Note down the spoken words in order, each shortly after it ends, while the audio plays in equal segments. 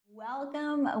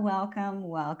Welcome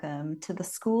to the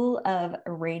School of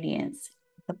Radiance,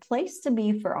 the place to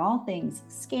be for all things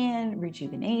skin,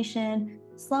 rejuvenation,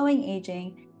 slowing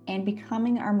aging, and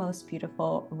becoming our most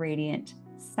beautiful, radiant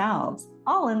selves,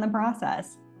 all in the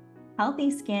process.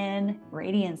 Healthy skin,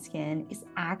 radiant skin is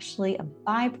actually a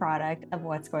byproduct of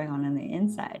what's going on the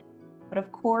inside. But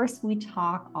of course, we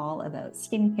talk all about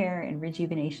skincare and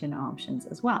rejuvenation options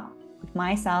as well. With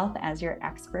myself as your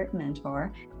expert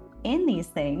mentor in these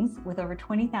things, with over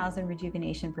 20,000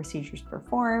 rejuvenation procedures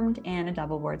performed and a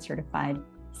double board certified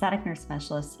aesthetic nurse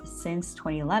specialist since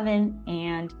 2011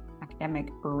 and academic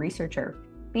researcher.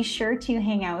 Be sure to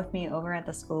hang out with me over at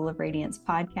the School of Radiance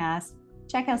podcast.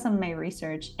 Check out some of my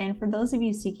research. And for those of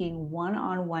you seeking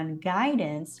one-on-one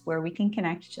guidance where we can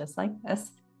connect just like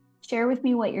this, share with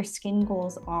me what your skin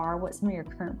goals are, what some of your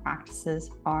current practices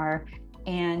are.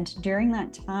 And during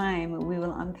that time, we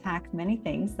will unpack many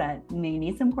things that may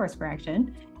need some course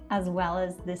correction, as well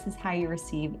as this is how you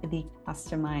receive the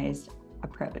customized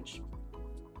approach.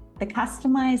 The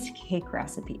customized cake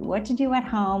recipe, what to do at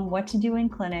home, what to do in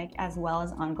clinic, as well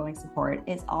as ongoing support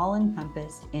is all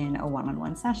encompassed in a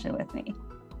one-on-one session with me.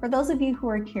 For those of you who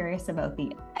are curious about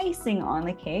the icing on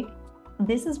the cake,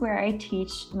 this is where I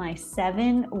teach my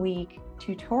 7-week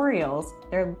tutorials.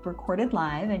 They're recorded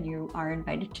live and you are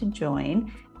invited to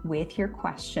join with your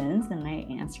questions, and I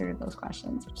answer those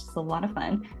questions, which is a lot of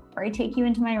fun. Or I take you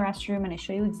into my restroom and I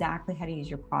show you exactly how to use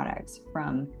your products,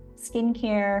 from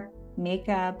skincare,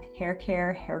 makeup, hair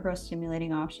care, hair growth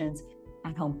stimulating options,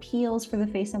 at-home peels for the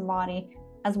face and body,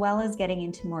 as well as getting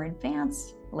into more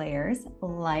advanced layers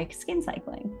like skin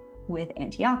cycling with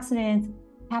antioxidants,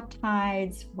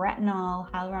 peptides, retinol,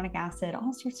 hyaluronic acid,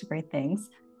 all sorts of great things.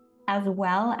 As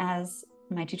well as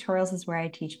my tutorials is where I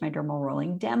teach my dermal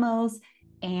rolling demos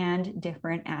and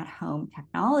different at-home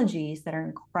technologies that are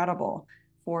incredible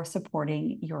for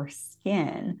supporting your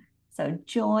skin. So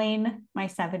join my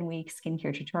 7-week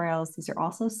skincare tutorials. These are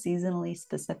also seasonally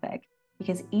specific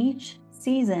because each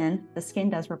season, the skin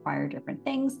does require different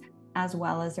things, as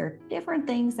well as there are different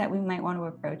things that we might want to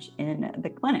approach in the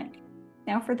clinic.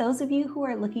 Now, for those of you who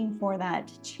are looking for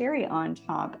that cherry on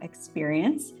top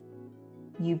experience,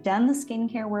 you've done the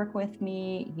skincare work with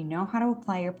me, you know how to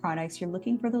apply your products, you're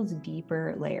looking for those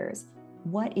deeper layers.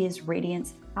 What is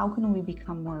radiance? How can we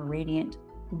become more radiant?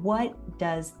 What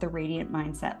does the radiant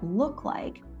mindset look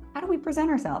like? How do we present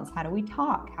ourselves? How do we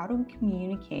talk? How do we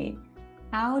communicate?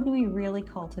 How do we really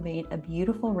cultivate a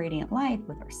beautiful, radiant life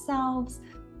with ourselves,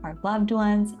 our loved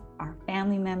ones, our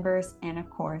family members, and of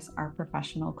course, our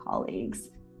professional colleagues?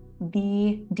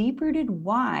 The deep-rooted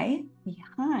why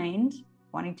behind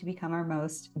wanting to become our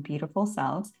most beautiful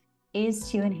selves is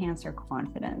to enhance our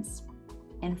confidence.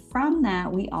 And from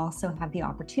that, we also have the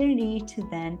opportunity to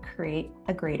then create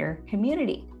a greater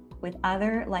community with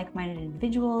other like-minded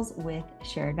individuals with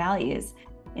shared values.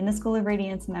 In the School of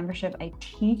Radiance membership, I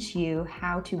teach you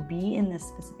how to be in this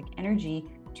specific energy,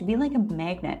 to be like a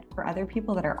magnet for other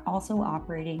people that are also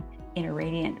operating in a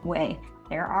radiant way.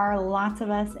 There are lots of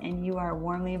us, and you are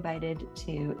warmly invited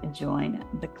to join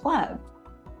the club.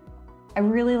 I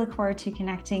really look forward to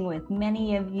connecting with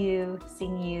many of you,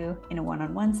 seeing you in a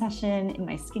one-on-one session, in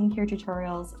my skincare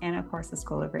tutorials, and of course, the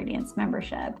School of Radiance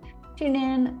membership. Tune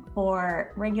in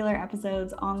for regular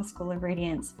episodes on the School of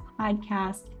Radiance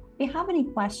podcast. If you have any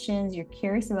questions, you're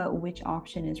curious about which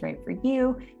option is right for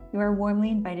you, you are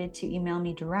warmly invited to email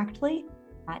me directly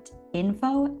at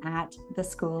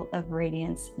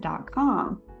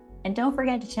info@theschoolofradiance.com. And don't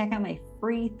forget to check out my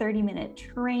free 30-minute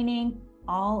training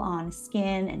all on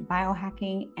skin and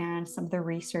biohacking and some of the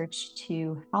research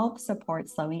to help support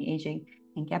slowing aging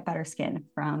and get better skin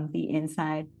from the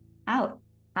inside out.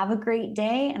 Have a great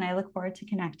day, and I look forward to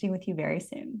connecting with you very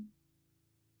soon.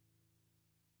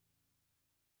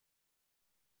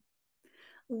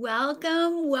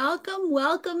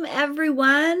 Welcome,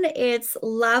 everyone. It's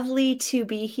lovely to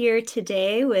be here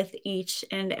today with each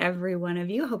and every one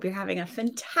of you. Hope you're having a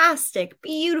fantastic,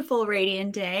 beautiful,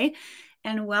 radiant day.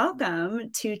 And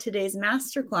welcome to today's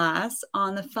masterclass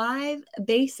on the 5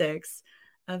 basics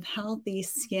of healthy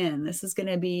skin. This is going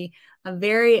to be a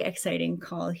very exciting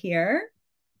call here.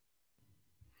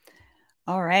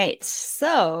 All right,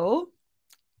 so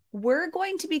we're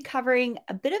going to be covering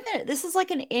a bit of it. This is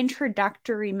like an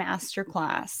introductory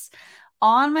masterclass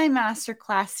on my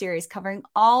masterclass series, covering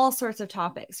all sorts of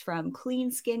topics from clean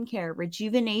skincare,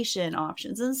 rejuvenation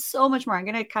options, and so much more. I'm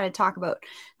going to kind of talk about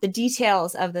the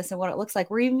details of this and what it looks like.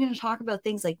 We're even going to talk about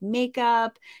things like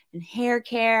makeup and hair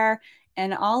care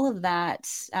and all of that.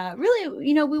 Really,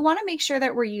 we want to make sure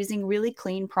that we're using really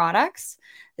clean products.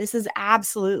 This is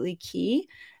absolutely key.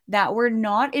 that we're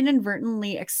not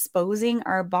inadvertently exposing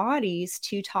our bodies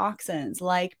to toxins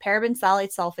like paraben,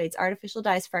 phthalates, sulfates, artificial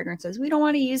dyes, fragrances. We don't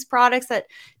want to use products that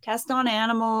test on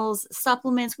animals,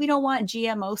 supplements. We don't want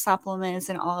GMO supplements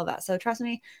and all of that. So trust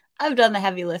me, I've done the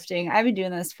heavy lifting. I've been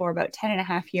doing this for about 10 and a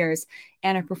half years,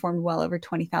 and I've performed well over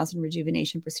 20,000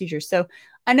 rejuvenation procedures. So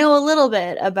I know a little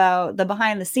bit about the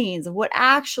behind the scenes of what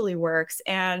actually works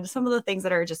and some of the things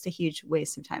that are just a huge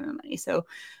waste of time and money. So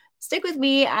stick with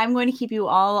me. I'm going to keep you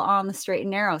all on the straight and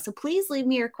narrow. So please leave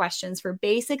me your questions for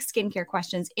basic skincare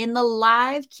questions in the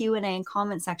live Q&A and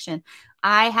comment section.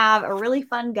 I have a really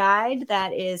fun guide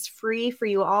that is free for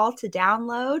you all to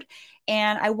download.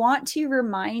 And I want to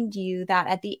remind you that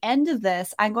at the end of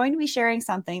this, I'm going to be sharing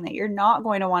something that you're not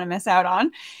going to want to miss out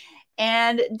on.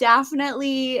 And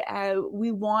definitely,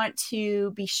 we want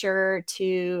to be sure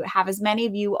to have as many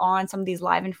of you on some of these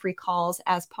live and free calls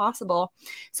as possible.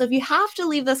 So if you have to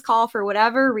leave this call for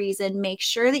whatever reason, make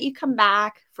sure that you come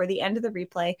back for the end of the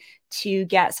replay to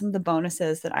get some of the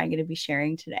bonuses that I'm going to be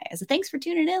sharing today. So thanks for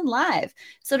tuning in live.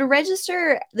 So to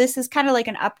register, this is kind of like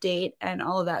an update and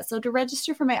all of that. So to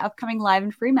register for my upcoming live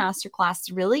and free masterclass,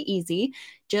 it's really easy.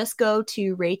 Just go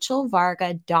to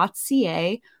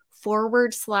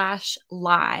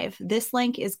rachelvarga.ca/live. This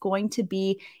link is going to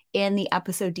be in the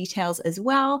episode details as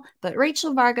well, but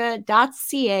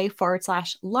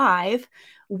rachelvarga.ca/live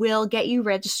will get you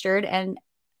registered and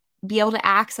be able to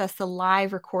access the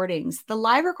live recordings. The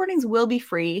live recordings will be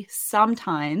free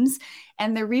sometimes,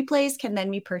 and the replays can then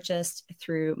be purchased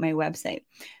through my website.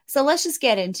 So let's just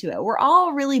get into it. We're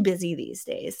all really busy these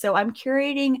days. So I'm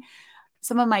curating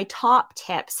some of my top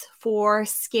tips for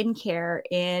skincare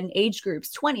in age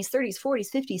groups 20s, 30s,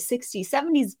 40s, 50s, 60s,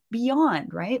 70s,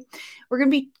 beyond, right? We're going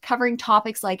to be covering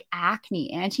topics like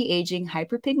acne, anti-aging,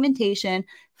 hyperpigmentation,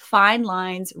 fine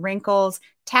lines, wrinkles,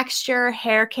 texture,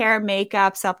 hair care,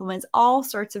 makeup, supplements, all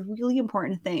sorts of really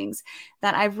important things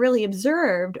that I've really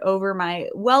observed over my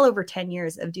well over 10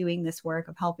 years of doing this work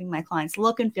of helping my clients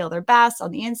look and feel their best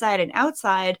on the inside and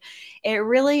outside. It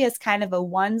really is kind of a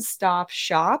one-stop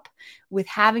shop with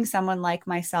having someone like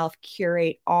myself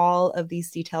curate all of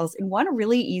these details in one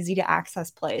really easy to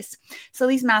access place. So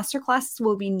these masterclasses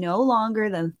will be no longer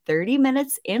than 30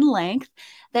 minutes in length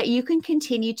that you can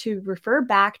continue to refer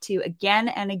back to again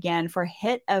and again for a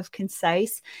hit of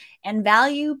concise and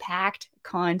value-packed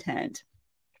content.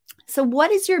 So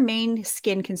what is your main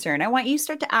skin concern? I want you to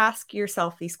start to ask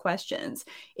yourself these questions.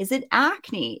 Is it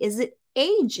acne? Is it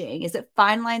aging? Is it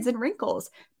fine lines and wrinkles,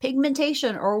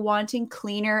 pigmentation, or wanting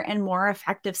cleaner and more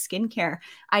effective skincare?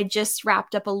 I just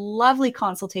wrapped up a lovely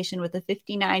consultation with a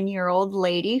 59-year-old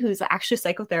lady who's actually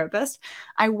a psychotherapist.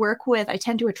 I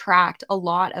tend to attract a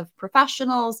lot of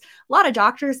professionals, a lot of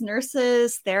doctors,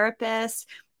 nurses, therapists,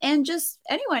 and just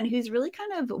anyone who's really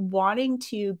kind of wanting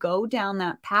to go down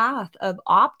that path of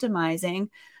optimizing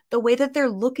the way that they're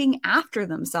looking after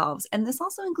themselves. And this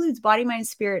also includes body, mind,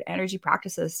 spirit, energy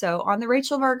practices. So on the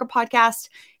Rachel Varga podcast,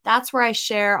 that's where I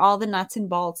share all the nuts and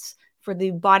bolts for the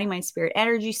body, mind, spirit,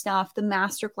 energy stuff. The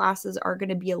master classes are going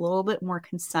to be a little bit more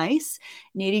concise,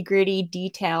 nitty gritty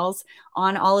details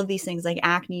on all of these things like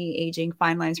acne, aging,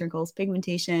 fine lines, wrinkles,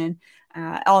 pigmentation,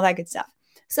 all that good stuff.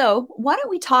 So why don't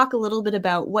we talk a little bit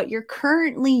about what you're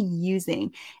currently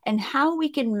using and how we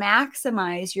can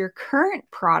maximize your current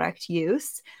product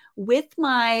use with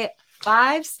my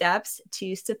 5 steps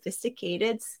to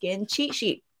sophisticated skin cheat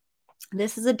sheet.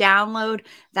 This is a download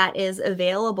that is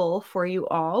available for you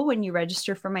all when you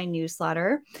register for my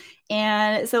newsletter.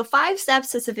 And so 5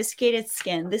 steps to sophisticated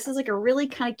skin. This is like a really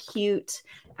kind of cute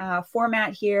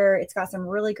format here. It's got some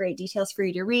really great details for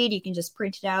you to read. You can just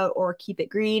print it out or keep it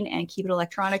green and keep it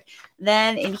electronic.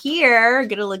 Then in here, I'm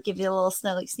going to give you a little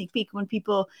sneak peek. When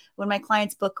my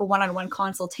clients book a one-on-one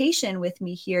consultation with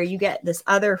me here, you get this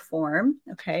other form,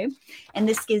 okay? And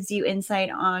this gives you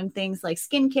insight on things like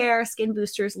skincare, skin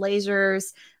boosters, lasers,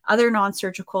 other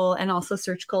non-surgical and also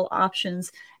surgical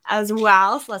options as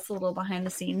well. So that's a little behind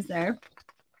the scenes there.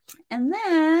 And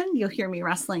then you'll hear me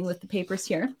wrestling with the papers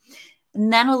here.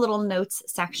 And then a little notes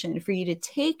section for you to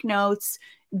take notes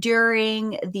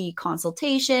during the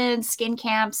consultation, skin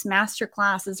camps, master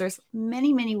classes. There's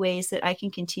many, many ways that I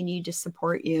can continue to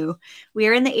support you. We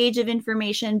are in the age of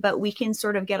information, but we can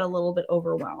sort of get a little bit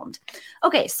overwhelmed.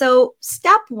 Okay, so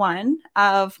step 1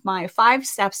 of my 5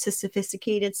 steps to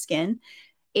sophisticated skin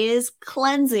is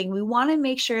cleansing. We want to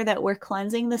make sure that we're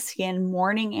cleansing the skin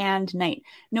morning and night.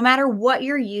 No matter what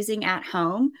you're using at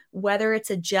home, whether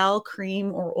it's a gel,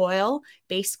 cream, or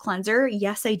oil-based cleanser,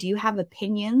 yes, I do have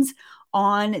opinions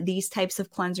on these types of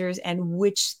cleansers and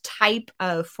which type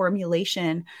of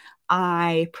formulation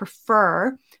I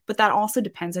prefer, but that also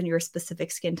depends on your specific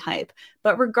skin type.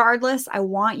 But regardless, I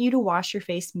want you to wash your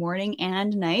face morning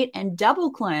and night and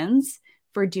double cleanse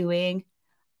for doing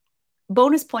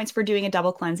bonus points for doing a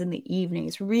double cleanse in the evening.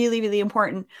 It's really, really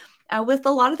important. With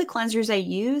a lot of the cleansers I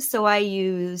use, so I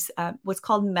use what's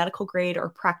called medical grade or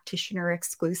practitioner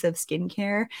exclusive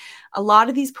skincare. A lot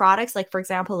of these products, like for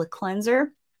example, a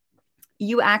cleanser,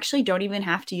 you actually don't even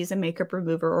have to use a makeup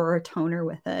remover or a toner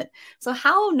with it. So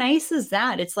how nice is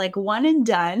that? It's like one and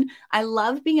done. I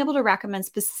love being able to recommend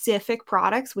specific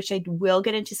products, which I will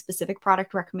get into specific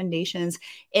product recommendations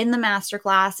in the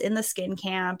masterclass, in the skin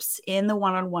camps, in the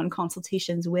one-on-one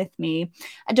consultations with me.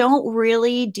 I don't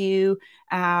really do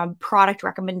product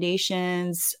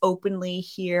recommendations openly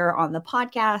here on the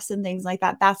podcast and things like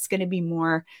that. That's going to be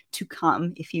more to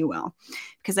come, if you will,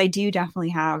 because I do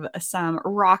definitely have some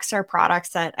rock star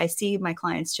products that I see my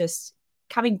clients just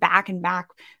coming back and back,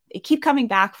 they keep coming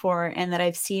back for, and that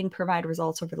I've seen provide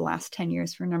results over the last 10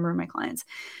 years for a number of my clients.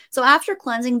 So after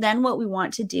cleansing, then what we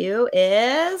want to do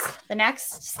is the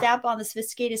next step on the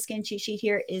sophisticated skin cheat sheet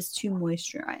here is to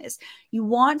moisturize. You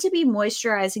want to be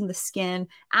moisturizing the skin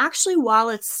actually while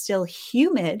it's still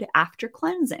humid after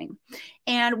cleansing.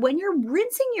 And when you're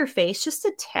rinsing your face, just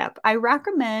a tip, I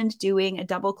recommend doing a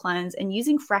double cleanse and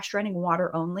using fresh running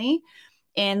water only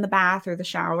in the bath or the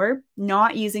shower,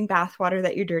 not using bath water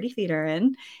that your dirty feet are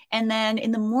in. And then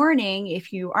in the morning,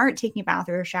 if you aren't taking a bath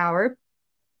or a shower,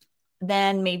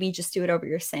 then maybe just do it over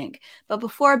your sink. But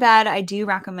before bed, I do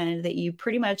recommend that you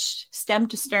pretty much stem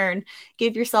to stern,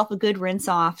 give yourself a good rinse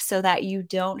off so that you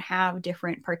don't have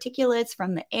different particulates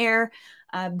from the air,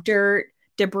 dirt,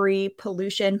 debris,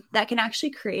 pollution that can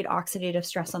actually create oxidative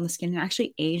stress on the skin and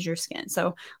actually age your skin.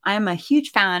 So I'm a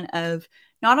huge fan of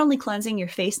not only cleansing your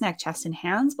face, neck, chest, and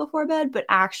hands before bed, but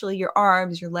actually your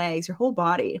arms, your legs, your whole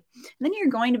body. And then you're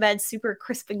going to bed super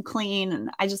crisp and clean.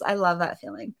 And I love that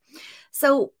feeling.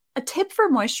 So a tip for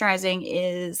moisturizing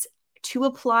is to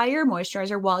apply your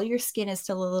moisturizer while your skin is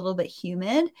still a little bit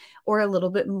humid or a little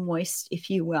bit moist,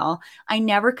 if you will. I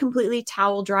never completely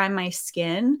towel dry my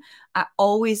skin. I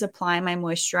always apply my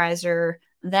moisturizer,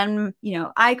 then,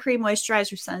 eye cream,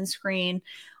 moisturizer, sunscreen,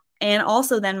 and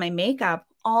also then my makeup,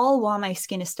 all while my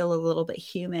skin is still a little bit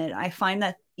humid. I find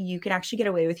that you can actually get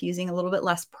away with using a little bit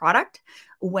less product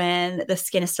when the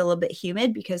skin is still a little bit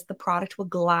humid because the product will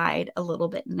glide a little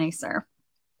bit nicer.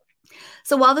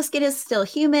 So while the skin is still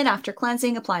humid after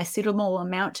cleansing, apply a suitable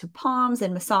amount to palms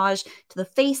and massage to the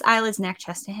face, eyelids, neck,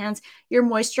 chest, and hands. Your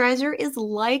moisturizer is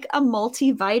like a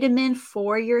multivitamin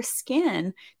for your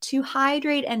skin to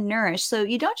hydrate and nourish. So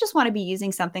you don't just want to be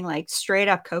using something like straight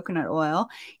up coconut oil.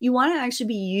 You want to actually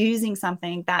be using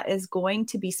something that is going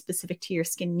to be specific to your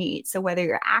skin needs. So whether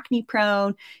you're acne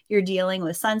prone, you're dealing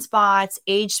with sunspots,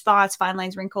 age spots, fine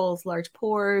lines, wrinkles, large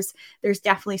pores, there's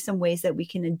definitely some ways that we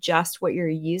can adjust what you're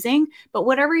using. But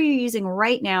whatever you're using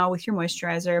right now with your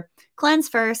moisturizer, cleanse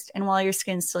first, and while your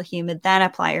skin's still humid, then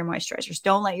apply your moisturizers.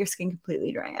 Don't let your skin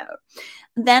completely dry out.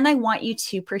 Then I want you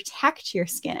to protect your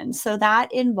skin. So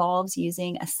that involves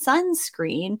using a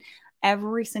sunscreen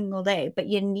every single day, but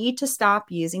you need to stop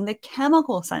using the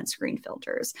chemical sunscreen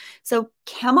filters. So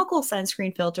chemical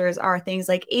sunscreen filters are things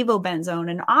like avobenzone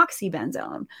and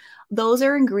oxybenzone. Those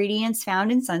are ingredients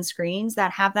found in sunscreens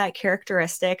that have that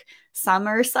characteristic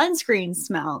summer sunscreen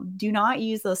smell. Do not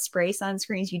use those spray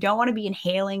sunscreens. You don't want to be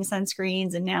inhaling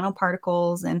sunscreens and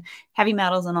nanoparticles and heavy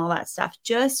metals and all that stuff.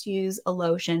 Just use a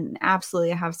lotion.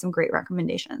 Absolutely, I have some great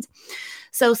recommendations.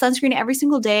 So sunscreen every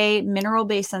single day,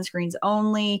 mineral-based sunscreens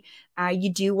only.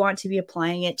 You do want to be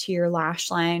applying it to your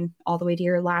lash line, all the way to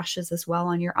your lashes as well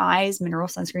on your eyes. Mineral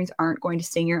sunscreens aren't going to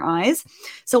sting your eyes.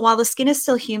 So while the skin is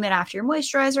still humid after your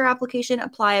moisturizer application,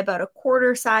 apply about a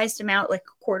quarter-sized amount, like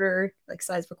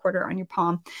size of a quarter on your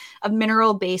palm, of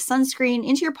mineral-based sunscreen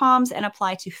into your palms and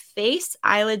apply to face,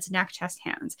 eyelids, neck, chest,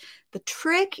 hands. The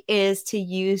trick is to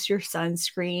use your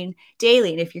sunscreen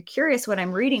daily. And if you're curious what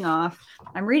I'm reading off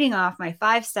my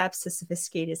 5 steps to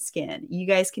sophisticated skin. You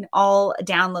guys can all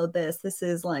download this. This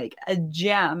is like a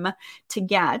gem to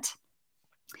get.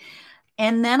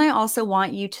 And then I also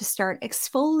want you to start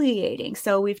exfoliating.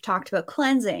 So we've talked about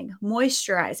cleansing,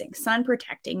 moisturizing, sun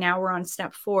protecting. Now we're on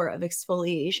step 4 of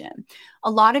exfoliation.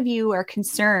 A lot of you are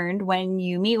concerned when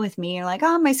you meet with me. You're like,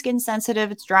 oh, my skin's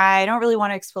sensitive. It's dry. I don't really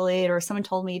want to exfoliate. Or someone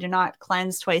told me to not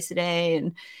cleanse twice a day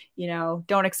and,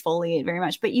 don't exfoliate very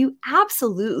much. But you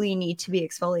absolutely need to be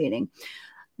exfoliating.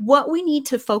 What we need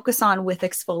to focus on with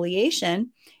exfoliation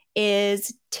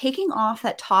is taking off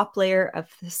that top layer of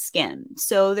the skin.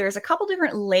 So there's a couple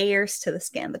different layers to the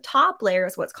skin. The top layer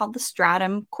is what's called the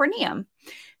stratum corneum.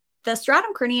 The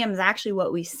stratum corneum is actually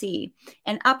what we see.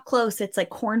 And up close, it's like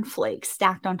cornflakes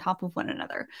stacked on top of one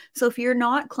another. So if you're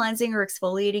not cleansing or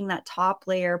exfoliating that top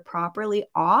layer properly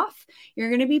off, you're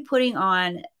going to be putting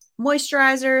on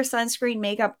moisturizer, sunscreen,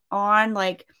 makeup on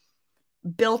like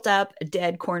built up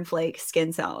dead cornflake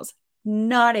skin cells.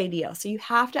 Not ideal. So you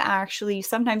have to actually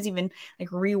sometimes even like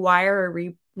rewire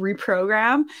or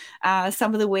reprogram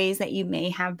some of the ways that you may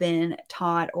have been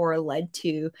taught or led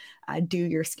to do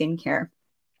your skincare.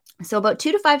 So about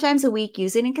 2 to 5 times a week,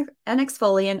 using an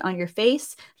exfoliant on your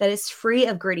face that is free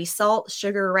of gritty salt,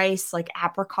 sugar, rice, like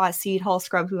apricot seed hull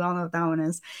scrub, we all know what that one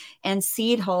is, and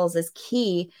seed hulls is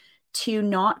key to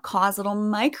not cause little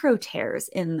micro tears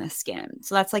in the skin.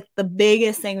 So that's like the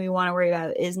biggest thing we want to worry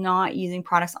about, is not using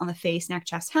products on the face, neck,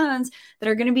 chest, hands that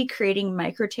are going to be creating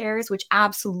micro tears, which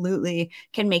absolutely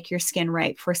can make your skin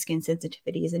ripe for skin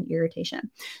sensitivities and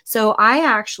irritation. So I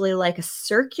actually like a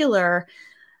circular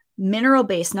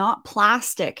mineral-based, not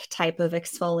plastic type of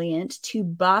exfoliant to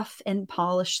buff and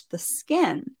polish the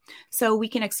skin. So we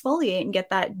can exfoliate and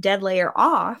get that dead layer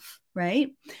off,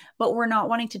 right? But we're not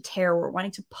wanting to tear, we're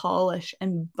wanting to polish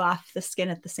and buff the skin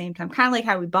at the same time. Kind of like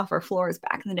how we buff our floors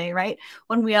back in the day, right?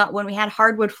 When we had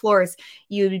hardwood floors,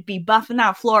 you'd be buffing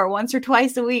that floor once or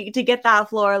twice a week to get that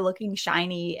floor looking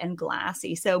shiny and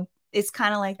glassy. So it's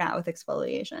kind of like that with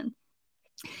exfoliation.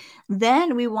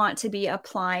 Then we want to be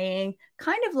applying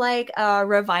kind of like a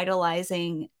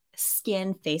revitalizing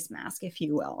skin face mask, if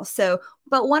you will. So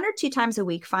about 1 or 2 times a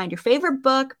week, find your favorite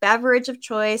book, beverage of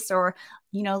choice, or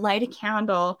light a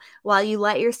candle while you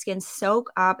let your skin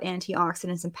soak up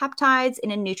antioxidants and peptides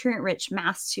in a nutrient-rich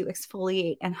mask to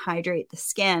exfoliate and hydrate the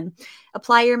skin.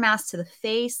 Apply your mask to the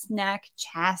face, neck,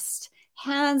 chest,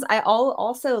 hands. I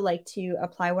also like to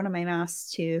apply one of my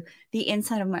masks to the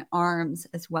inside of my arms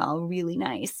as well. Really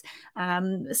nice.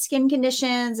 Skin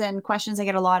conditions and questions I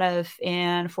get a lot of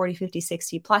in 40, 50,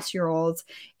 60 plus year olds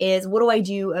is, what do I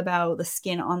do about the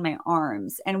skin on my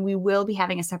arms? And we will be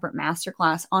having a separate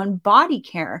masterclass on body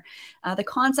care. The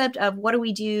concept of what do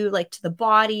we do like to the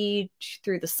body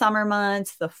through the summer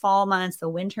months, the fall months, the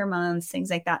winter months,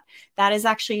 things like that. That is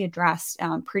actually addressed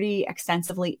pretty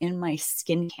extensively in my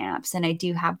skin camps. And I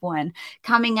do have one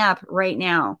coming up right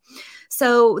now.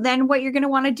 So then what you're going to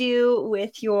want to do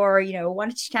with your, 1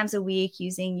 to 2 times a week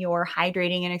using your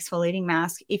hydrating and exfoliating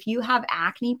mask. If you have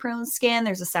acne prone skin,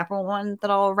 there's a separate one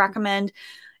that I'll recommend.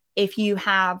 If you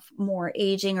have more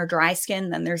aging or dry skin,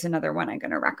 then there's another one I'm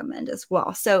going to recommend as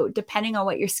well. So depending on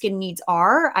what your skin needs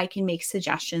are, I can make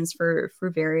suggestions for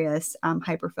various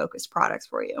hyper-focused products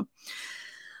for you.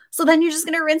 So then you're just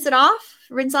going to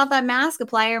rinse off that mask,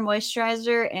 apply your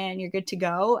moisturizer, and you're good to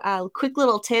go. Quick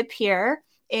little tip here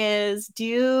is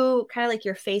do kind of like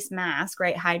your face mask,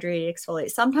 right? Hydrate,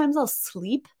 exfoliate. Sometimes I'll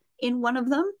sleep in one of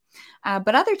them.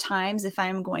 But other times, if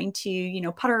I'm going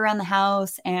to, putter around the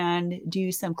house and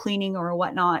do some cleaning or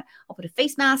whatnot, I'll put a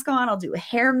face mask on, I'll do a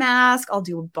hair mask, I'll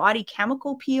do a body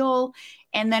chemical peel.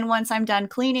 And then once I'm done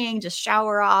cleaning, just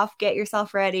shower off, get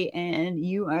yourself ready. And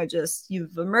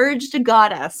you've emerged a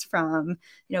goddess from,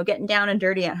 getting down and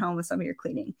dirty at home with some of your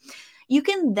cleaning. You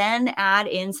can then add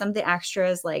in some of the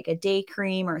extras like a day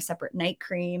cream or a separate night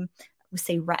cream,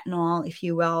 say retinol, if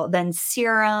you will. Then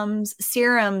serums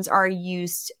are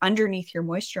used underneath your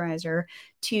moisturizer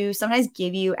to sometimes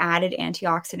give you added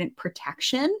antioxidant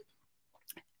protection,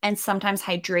 and sometimes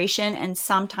hydration, and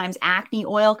sometimes acne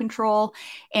oil control,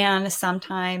 and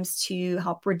sometimes to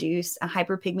help reduce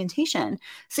hyperpigmentation.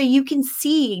 So you can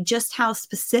see just how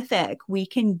specific we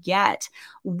can get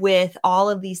with all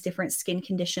of these different skin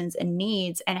conditions and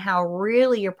needs, and how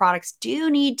really your products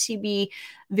do need to be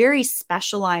very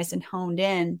specialized and honed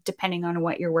in depending on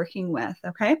what you're working with,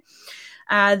 okay?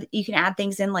 You can add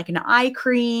things in like an eye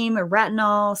cream, a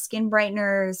retinol, skin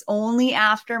brighteners, only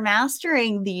after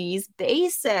mastering these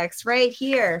basics right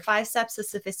here. 5 steps of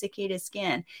sophisticated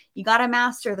skin. You got to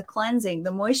master the cleansing,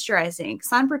 the moisturizing,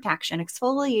 sun protection,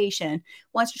 exfoliation,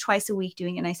 once or twice a week,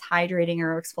 doing a nice hydrating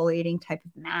or exfoliating type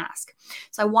of mask.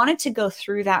 So I wanted to go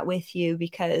through that with you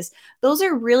because those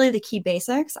are really the key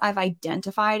basics I've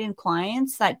identified in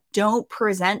clients that don't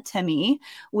present to me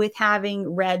with having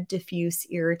red, diffuse,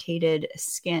 irritated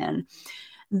skin.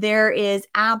 There is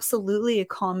absolutely a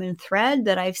common thread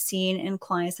that I've seen in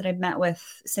clients that I've met with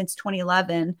since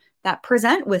 2011 that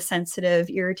present with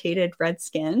sensitive, irritated red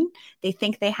skin. They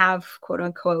think they have quote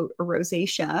unquote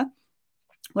rosacea.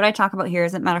 What I talk about here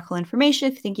isn't medical information.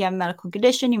 If you think you have a medical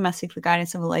condition, you must seek the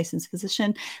guidance of a licensed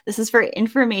physician. This is for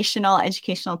informational,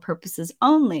 educational purposes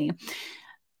only.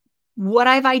 What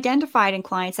I've identified in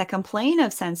clients that complain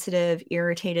of sensitive,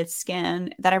 irritated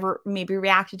skin that have maybe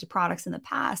reacted to products in the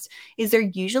past is they're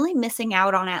usually missing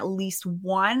out on at least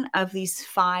one of these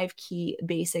 5 key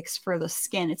basics for the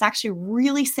skin. It's actually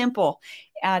really simple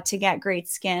to get great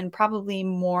skin, probably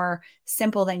more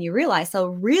simple than you realize. So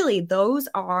really, those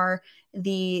are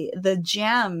the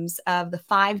gems of the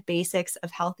 5 basics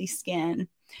of healthy skin.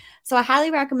 So I highly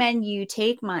recommend you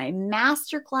take my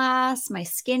masterclass, my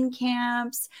skin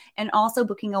camps, and also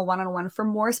booking a one-on-one for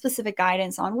more specific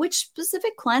guidance on which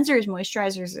specific cleansers,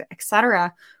 moisturizers,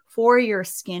 etc. for your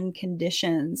skin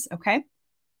conditions. Okay.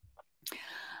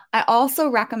 I also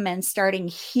recommend starting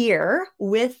here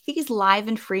with these live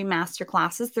and free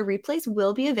masterclasses. The replays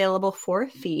will be available for a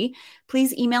fee.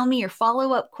 Please email me your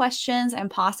follow-up questions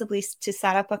and possibly to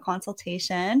set up a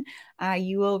consultation.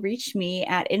 You will reach me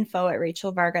at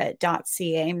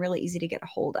info@rachelvarga.ca. I'm really easy to get a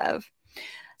hold of.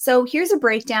 So here's a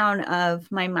breakdown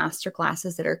of my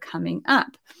masterclasses that are coming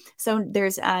up. So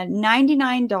there's a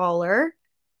 $99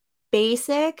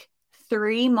 basic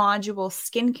 3-module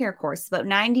skincare course, about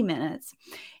 90 minutes.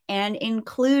 And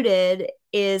included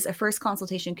is a first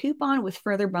consultation coupon with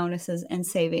further bonuses and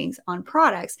savings on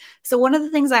products. So one of the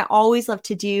things I always love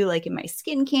to do, like in my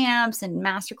skin camps and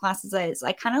master classes, is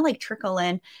I kind of like trickle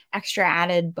in extra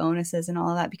added bonuses and all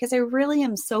of that, because I really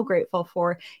am so grateful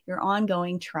for your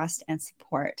ongoing trust and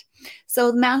support.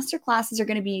 So the master classes are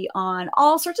going to be on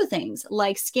all sorts of things,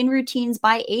 like skin routines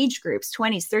by age groups,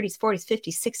 20s, 30s, 40s,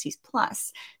 50s, 60s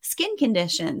plus, skin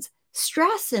conditions,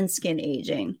 stress and skin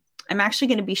aging. I'm actually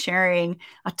going to be sharing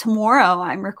tomorrow.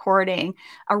 I'm recording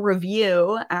a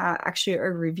review, actually a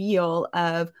reveal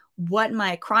of what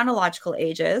my chronological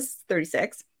age is,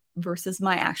 36, versus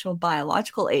my actual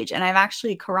biological age. And I've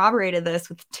actually corroborated this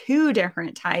with 2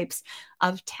 different types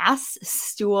of tests,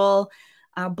 stool,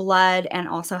 blood, and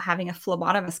also having a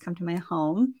phlebotomist come to my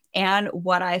home. And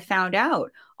what I found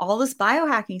out, all this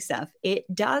biohacking stuff, it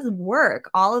does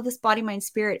work. All of this body, mind,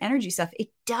 spirit, energy stuff, it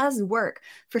does work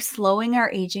for slowing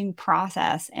our aging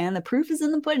process. And the proof is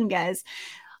in the pudding, guys.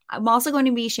 I'm also going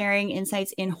to be sharing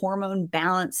insights in hormone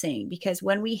balancing, because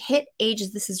when we hit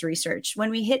ages, this is research, when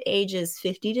we hit ages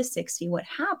 50 to 60, what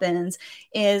happens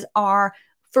is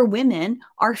for women,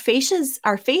 our faces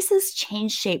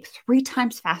change shape 3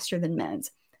 times faster than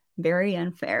men's. Very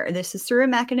unfair. This is through a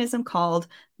mechanism called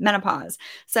menopause.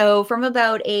 So from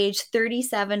about age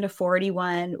 37 to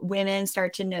 41, women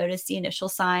start to notice the initial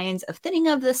signs of thinning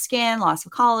of the skin, loss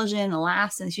of collagen,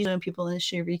 elastin. It's usually when people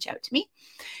initially reach out to me.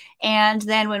 And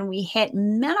then when we hit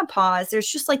menopause, there's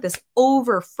just like this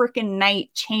over freaking night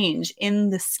change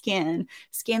in the skin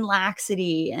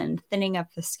laxity and thinning of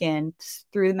the skin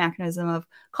through the mechanism of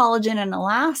collagen and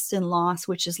elastin loss,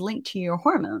 which is linked to your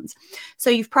hormones. So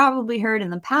you've probably heard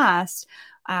in the past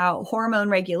hormone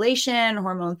regulation,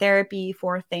 hormone therapy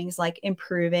for things like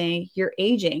improving your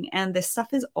aging. And this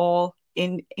stuff is all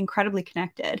incredibly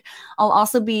connected. I'll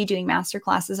also be doing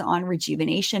masterclasses on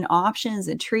rejuvenation options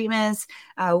and treatments.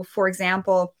 For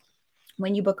example,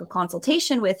 when you book a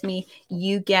consultation with me,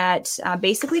 you get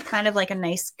basically kind of like a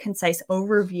nice, concise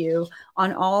overview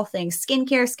on all things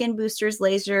skincare, skin boosters,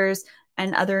 lasers,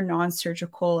 and other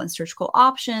non-surgical and surgical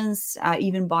options,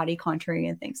 even body contouring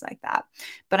and things like that.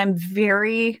 But I'm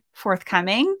very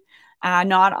forthcoming,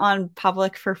 not on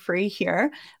public for free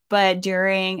here, but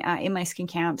during in my skin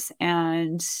camps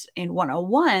and in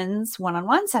one-on-one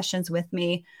sessions with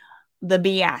me, the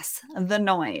BS, the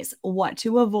noise, what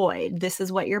to avoid. This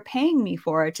is what you're paying me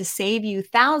for, to save you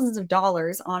thousands of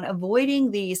dollars on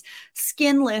avoiding these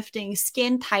skin lifting,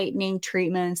 skin tightening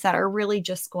treatments that are really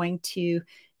just going to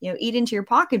eat into your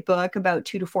pocketbook about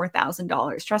 $2,000 to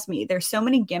 $4,000. Trust me, there's so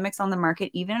many gimmicks on the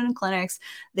market, even in clinics.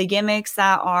 The gimmicks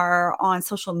that are on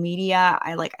social media,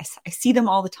 I see them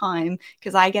all the time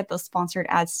because I get those sponsored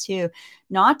ads too.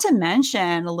 Not to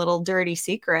mention, a little dirty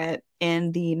secret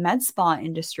in the med spa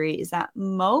industry is that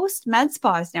most med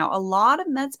spas now, a lot of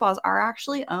med spas are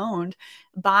actually owned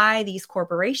by these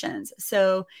corporations.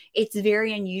 So it's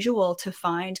very unusual to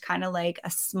find kind of like a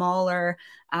smaller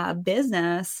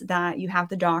business that you have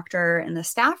the doctor and the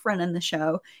staff running the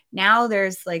show. Now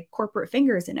there's like corporate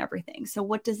fingers in everything. So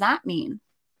what does that mean?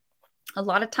 A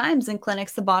lot of times in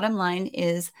clinics, the bottom line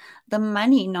is the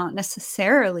money, not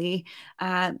necessarily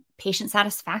patient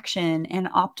satisfaction and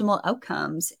optimal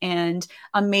outcomes and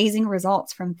amazing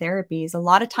results from therapies. A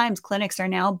lot of times clinics are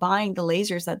now buying the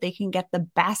lasers that they can get the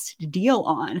best deal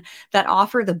on, that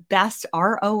offer the best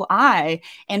ROI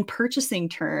and purchasing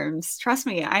terms. Trust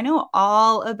me, I know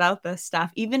all about this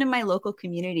stuff. Even in my local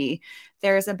community,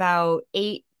 there's about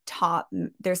 8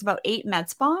 med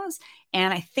spas,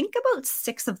 and I think about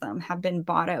 6 of them have been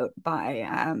bought out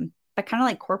by by kind of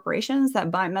like corporations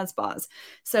that buy med spas.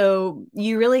 So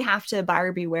you really have to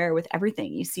buyer beware with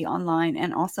everything you see online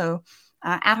and also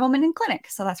at home and in clinic.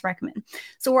 So that's recommend.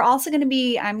 So I'm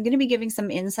going to be giving some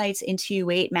insights into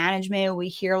weight management. We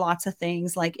hear lots of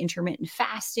things like intermittent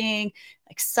fasting,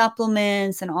 like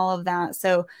supplements and all of that.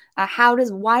 So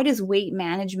why does weight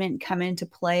management come into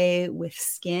play with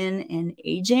skin and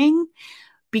aging?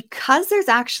 Because there's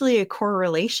actually a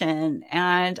correlation.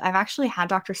 And I've actually had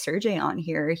Dr. Sergey on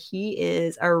here. He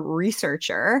is a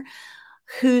researcher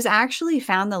who's actually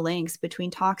found the links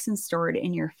between toxins stored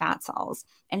in your fat cells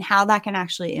and how that can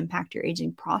actually impact your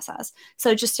aging process.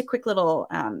 So just a quick little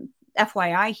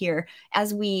FYI here,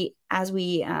 as we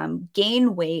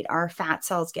gain weight, our fat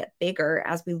cells get bigger.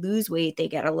 As we lose weight, they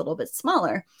get a little bit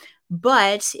smaller.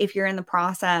 But if you're in the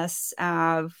process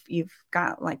of you've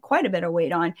got like quite a bit of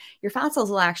weight on, your fat cells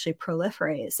will actually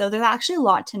proliferate. So there's actually a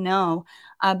lot to know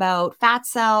about fat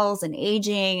cells and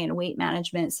aging and weight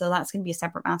management. So that's going to be a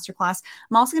separate masterclass.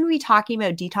 I'm also going to be talking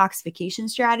about detoxification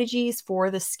strategies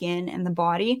for the skin and the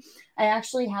body. I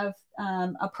actually have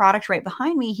a product right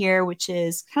behind me here, which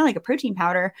is kind of like a protein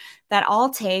powder that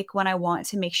I'll take when I want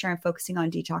to make sure I'm focusing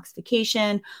on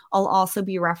detoxification. I'll also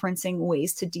be referencing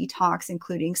ways to detox,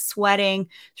 including sweating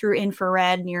through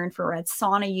infrared, near infrared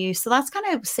sauna use. So that's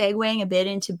kind of segueing a bit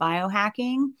into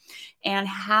biohacking and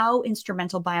how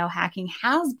instrumental biohacking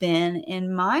has been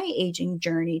in my aging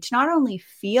journey to not only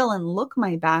feel and look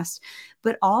my best,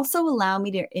 but also allow me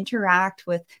to interact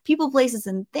with people, places,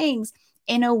 and things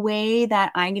in a way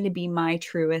that I'm going to be my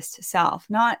truest self,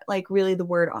 not like really the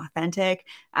word authentic.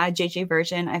 JJ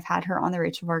Virgin, I've had her on the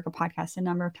Rachel Varga podcast a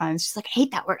number of times. She's like, I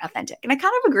hate that word authentic. And I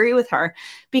kind of agree with her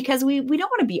because we don't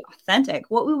want to be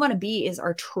authentic. What we want to be is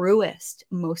our truest,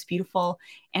 most beautiful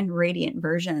and radiant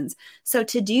versions. So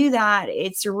to do that,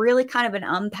 it's really kind of an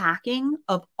unpacking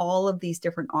of all of these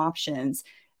different options,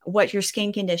 what your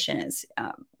skin condition is.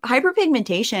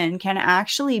 Hyperpigmentation can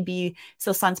actually be,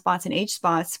 so sunspots and age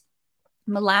spots.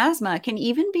 Melasma can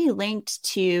even be linked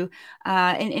to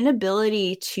an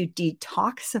inability to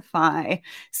detoxify.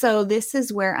 So this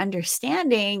is where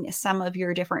understanding some of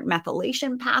your different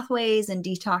methylation pathways and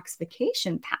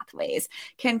detoxification pathways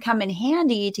can come in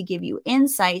handy to give you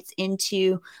insights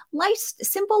into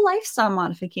simple lifestyle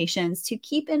modifications to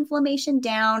keep inflammation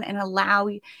down and allow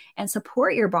and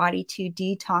support your body to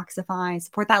detoxify,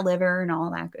 support that liver and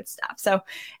all that good stuff. So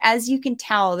as you can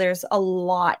tell, there's a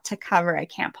lot to cover. I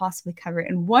can't possibly cover it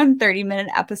in one 30-minute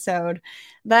episode,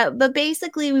 but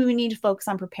basically we need to focus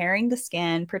on preparing the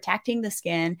skin, protecting the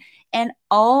skin, and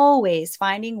always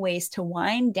finding ways to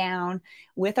wind down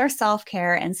with our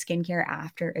self-care and skincare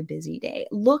after a busy day.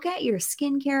 Look at your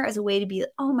skincare as a way to be,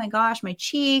 oh my gosh, my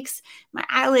cheeks, my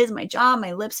eyelids, my jaw,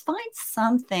 my lips. Find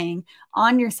something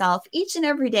on yourself each and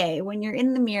every day when you're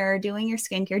in the mirror doing your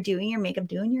skincare, doing your makeup,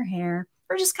 doing your hair,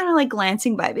 or just kind of like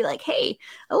glancing by, be like, hey,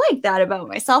 I like that about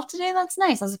myself today. That's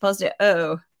nice. As opposed to,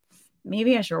 oh,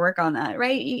 maybe I should work on that,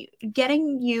 right?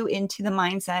 Getting you into the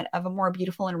mindset of a more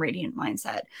beautiful and radiant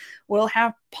mindset will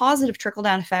have positive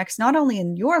trickle-down effects, not only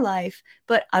in your life,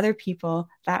 but other people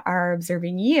that are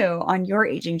observing you on your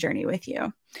aging journey with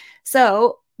you.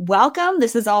 So welcome.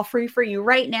 This is all free for you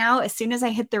right now. As soon as I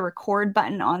hit the record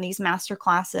button on these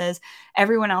masterclasses,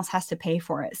 everyone else has to pay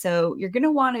for it. So you're going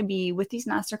to want to be with these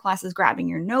masterclasses, grabbing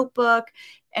your notebook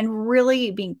and really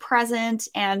being present.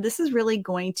 And this is really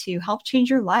going to help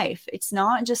change your life. It's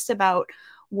not just about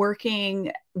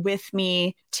working with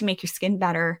me to make your skin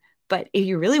better, but if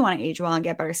you really want to age well and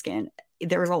get better skin,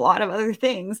 there's a lot of other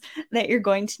things that you're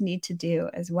going to need to do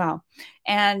as well.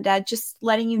 And just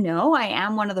letting you know, I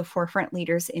am one of the forefront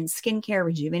leaders in skincare,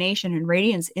 rejuvenation, and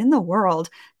radiance in the world,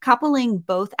 coupling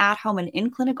both at-home and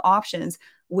in-clinic options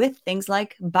with things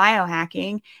like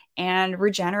biohacking and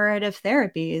regenerative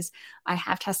therapies. I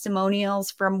have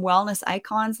testimonials from wellness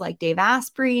icons like Dave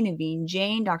Asprey, Naveen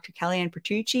Jain, Dr. Kellyanne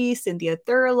Petrucci, Cynthia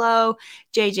Thurlow,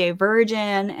 JJ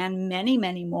Virgin, and many,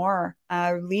 many more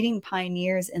leading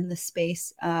pioneers in the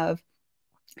space of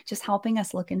just helping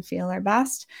us look and feel our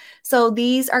best. So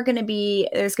there's going to be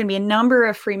a number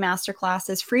of free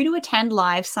masterclasses, free to attend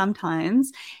live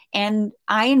sometimes. And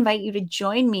I invite you to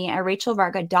join me at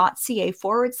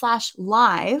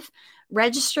rachelvarga.ca/live.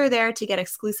 Register there to get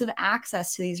exclusive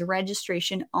access to these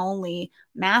registration only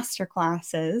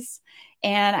masterclasses.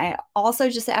 And I also,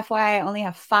 just FYI, I only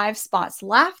have 5 spots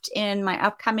left in my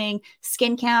upcoming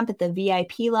skin camp at the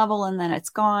VIP level, and then it's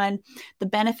gone. The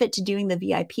benefit to doing the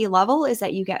VIP level is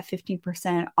that you get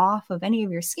 15% off of any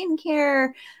of your skincare,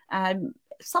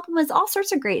 supplements, all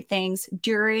sorts of great things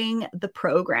during the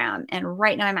program. And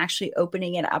right now I'm actually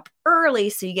opening it up early,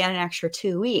 so you get an extra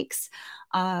 2 weeks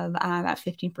of at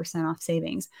 15% off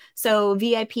savings. So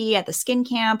VIP at the Skin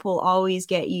Camp will always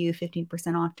get you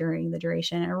 15% off during the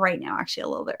duration, and right now actually a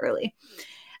little bit early.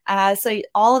 So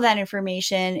all of that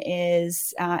information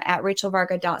is at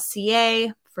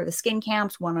rachelvarga.ca for the skin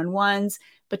camps, one-on-ones.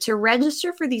 But to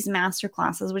register for these master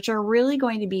classes, which are really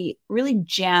going to be really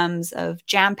gems of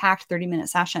jam-packed 30-minute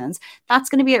sessions, that's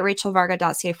going to be at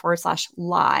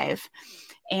rachelvarga.ca/live.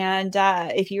 And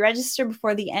if you register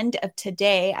before the end of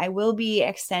today, I will be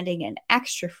extending an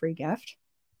extra free gift.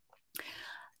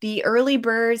 The early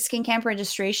bird skin camp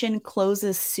registration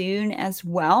closes soon as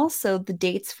well. So the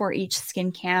dates for each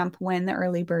skin camp when the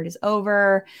early bird is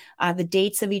over, the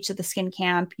dates of each of the skin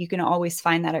camp, you can always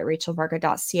find that at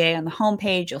rachelvarga.ca on the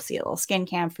homepage. You'll see a little skin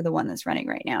camp for the one that's running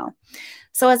right now.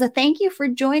 So as a thank you for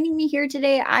joining me here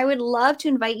today, I would love to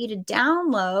invite you to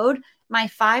download my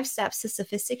 5 steps to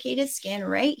sophisticated skin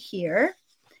right here.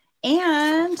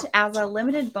 And as a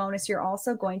limited bonus, you're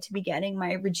also going to be getting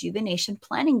my rejuvenation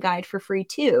planning guide for free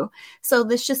too. So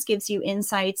this just gives you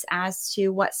insights as to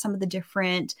what some of the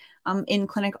different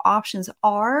in-clinic options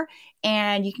are.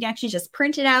 And you can actually just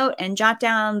print it out and jot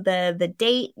down the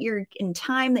date you're in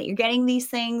time that you're getting these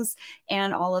things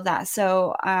and all of that.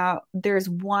 So there's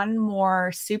one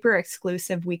more super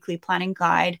exclusive weekly planning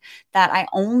guide that I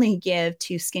only give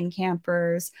to skin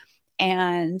campers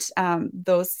and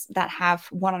those that have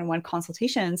one-on-one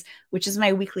consultations, which is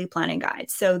my weekly planning guide.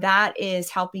 So that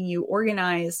is helping you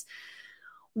organize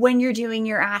when you're doing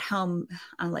your at-home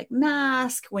like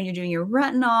mask, when you're doing your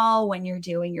retinol, when you're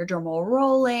doing your dermal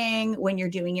rolling, when you're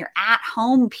doing your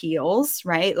at-home peels,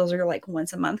 right? Those are like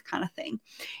once a month kind of thing.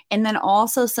 And then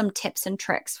also some tips and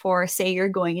tricks for, say you're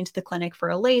going into the clinic for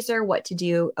a laser, what to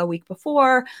do a week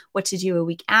before, what to do a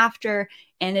week after.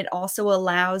 And it also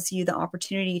allows you the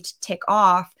opportunity to tick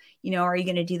off, are you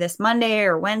going to do this Monday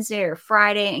or Wednesday or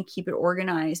Friday, and keep it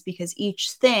organized, because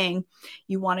each thing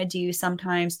you want to do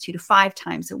sometimes 2 to 5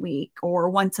 times a week or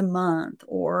once a month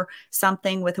or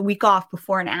something with a week off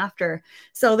before and after.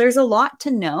 So there's a lot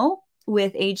to know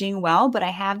with aging well, but I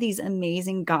have these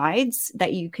amazing guides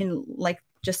that you can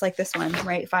just like this one,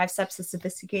 right? 5 steps to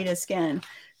sophisticated skin,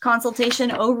 consultation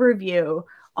overview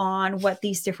on what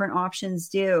these different options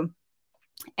do.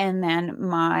 And then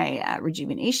my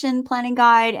rejuvenation planning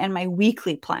guide and my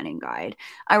weekly planning guide.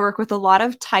 I work with a lot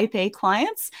of type A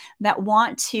clients that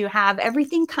want to have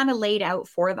everything kind of laid out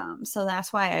for them. So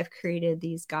that's why I've created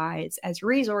these guides as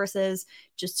resources,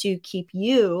 just to keep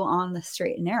you on the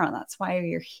straight and narrow. That's why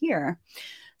you're here.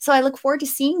 So I look forward to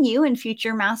seeing you in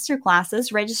future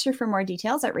masterclasses. Register for more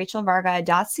details at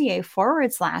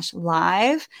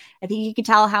rachelvarga.ca/live. I think you can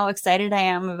tell how excited I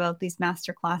am about these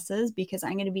masterclasses, because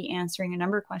I'm going to be answering a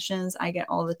number of questions I get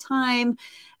all the time.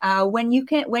 When you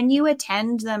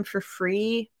attend them for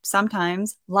free,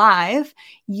 sometimes live,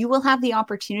 you will have the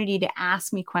opportunity to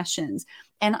ask me questions.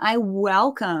 And I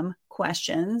welcome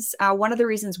questions. One of the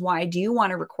reasons why I do want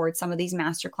to record some of these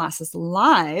masterclasses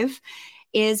live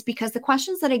is because the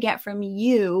questions that I get from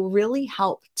you really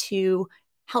help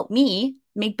me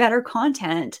make better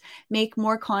content, make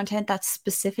more content that's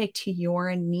specific to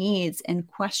your needs and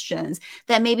questions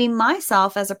that maybe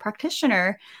myself as a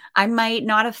practitioner, I might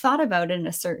not have thought about in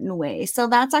a certain way. So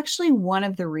that's actually one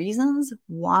of the reasons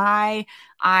why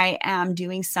I am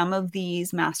doing some of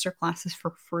these masterclasses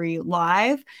for free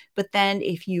live. But then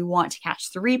if you want to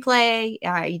catch the replay,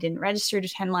 you didn't register to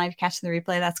attend live, catch the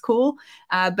replay, that's cool.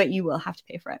 But you will have to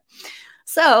pay for it.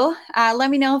 So let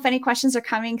me know if any questions are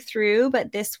coming through,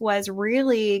 but this was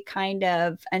really kind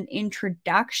of an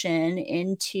introduction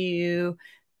into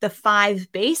the 5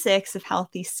 basics of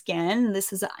healthy skin.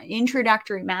 This is an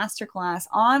introductory masterclass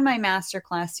on my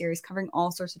masterclass series covering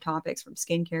all sorts of topics from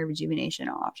skincare, rejuvenation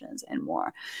options, and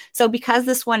more. So because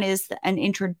this one is an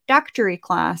introductory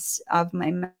class of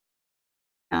my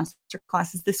master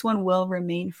classes, this one will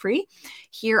remain free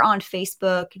here on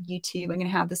Facebook, YouTube. I'm going to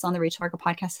have this on the Rachel Varga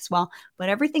podcast as well, but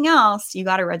everything else you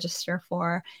got to register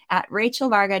for at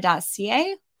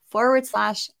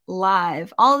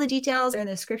rachelvarga.ca/live. All the details are in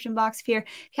the description box here.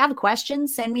 If you have a question,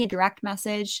 send me a direct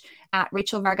message at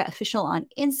Rachel Varga Official on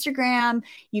Instagram.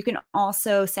 You can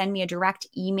also send me a direct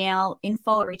email,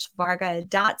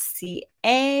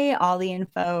 info@rachelvarga.ca. All the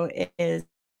info is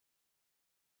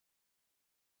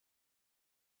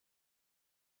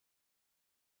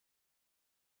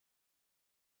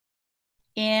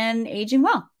in aging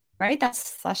well, right?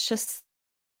 That's just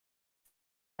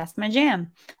That's my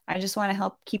jam. I just want to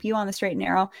help keep you on the straight and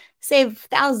narrow, save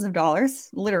thousands of dollars,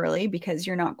 literally, because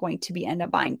you're not going to end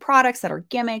up buying products that are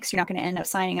gimmicks. You're not going to end up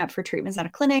signing up for treatments at a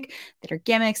clinic that are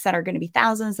gimmicks, that are going to be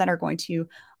thousands, that are going to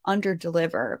under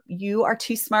deliver. You are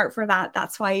too smart for that.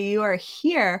 That's why you are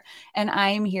here. And I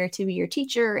am here to be your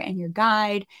teacher and your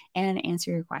guide and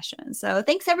answer your questions. So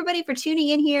thanks everybody for tuning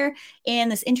in here in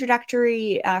this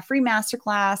introductory free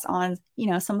masterclass on,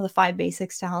 some of the 5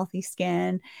 basics to healthy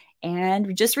skin.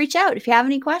 And just reach out if you have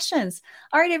any questions.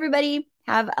 All right, everybody,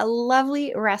 have a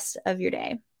lovely rest of your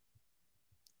day.